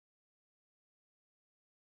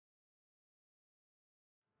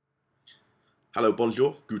Hello,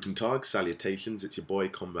 bonjour, guten tag, salutations. It's your boy,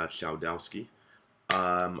 Comrade ShaoDowski.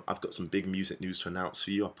 I've got some big music news to announce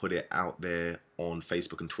for you. I put it out there on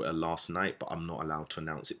Facebook and Twitter last night, but I'm not allowed to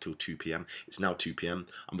announce it till 2 p.m. It's now 2 p.m.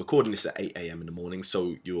 I'm recording this at 8 a.m. in the morning,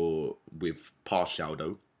 so you're with past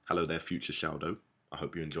ShaoDow. Hello there, future ShaoDow. I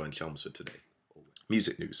hope you're enjoying Chelmsford today.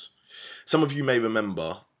 Music news. Some of you may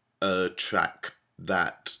remember a track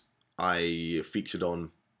that I featured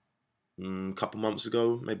on a couple months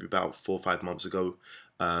ago, maybe about 4 or 5 months ago,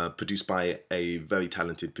 produced by a very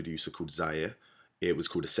talented producer called Zaheer. It was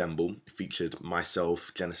called Assemble. It featured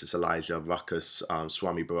myself, Genesis Elijah, Ruckus,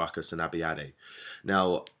 Swami Barakas and Abiade.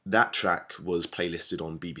 Now, that track was playlisted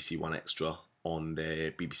on BBC One Extra on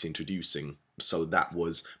their BBC Introducing. So that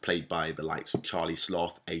was played by the likes of Charlie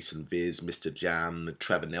Sloth, Ace and Viz, Mr. Jam,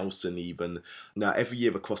 Trevor Nelson even. Now, every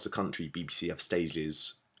year across the country, BBC have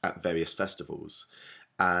stages at various festivals.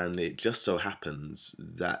 And it just so happens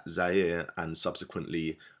that Zaheer and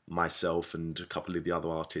subsequently myself and a couple of the other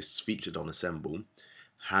artists featured on Assemble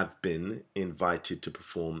have been invited to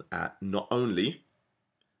perform at not only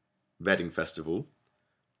Reading Festival,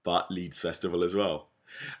 but Leeds Festival as well.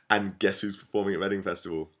 And guess who's performing at Reading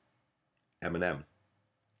Festival? Eminem.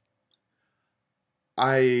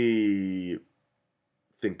 I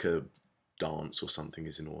think a dance or something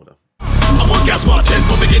is in order. I'm on gas Martin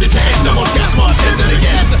from beginning to end. I'm on gas Martin and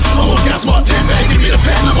again. I'm on gas Martin, man, give me the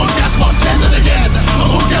pen. I'm on gas Martin and again.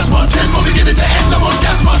 I'm on gas Martin from beginning to end. I'm on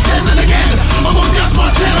gas Martin and again. I'm on gas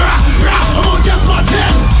Martin, I'm on gas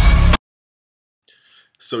Martin.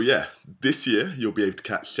 So yeah, this year you'll be able to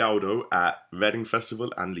catch ShaoDow at Reading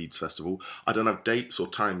Festival and Leeds Festival. I don't have dates or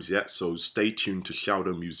times yet, so stay tuned to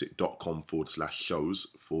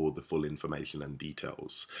shaodowmusic.com/shows for the full information and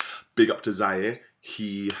details. Big up to Zaheer.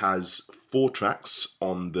 He has 4 tracks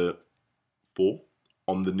on the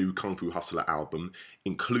new Kung Fu Hustler album,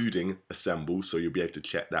 including Assemble, so you'll be able to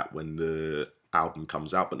check that when the album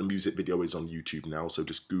comes out. But the music video is on YouTube now, so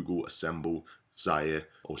just Google Assemble Zaheer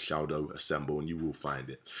or ShaoDow Assemble and you will find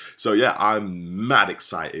it. So yeah, I'm mad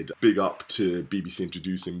excited. Big up to BBC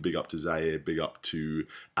Introducing, big up to Zaheer, big up to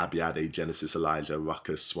Abiade, Genesis Elijah,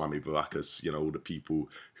 Ruckus, Swami Barakas, you know, all the people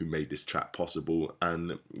who made this track possible.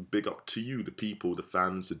 And big up to you, the people, the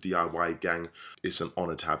fans, the DIY gang. It's an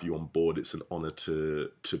honor to have you on board. It's an honor to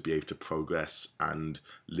be able to progress and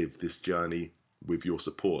live this journey with your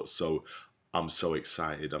support. So I'm so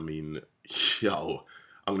excited. I mean, yo,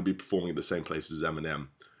 I'm going to be performing at the same place as Eminem.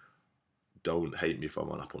 Don't hate me if I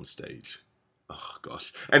run up on stage. Oh,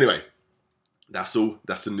 gosh. Anyway, that's all.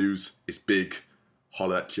 That's the news. It's big.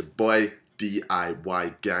 Holla at your boy,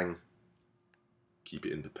 DIY gang. Keep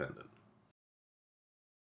it independent.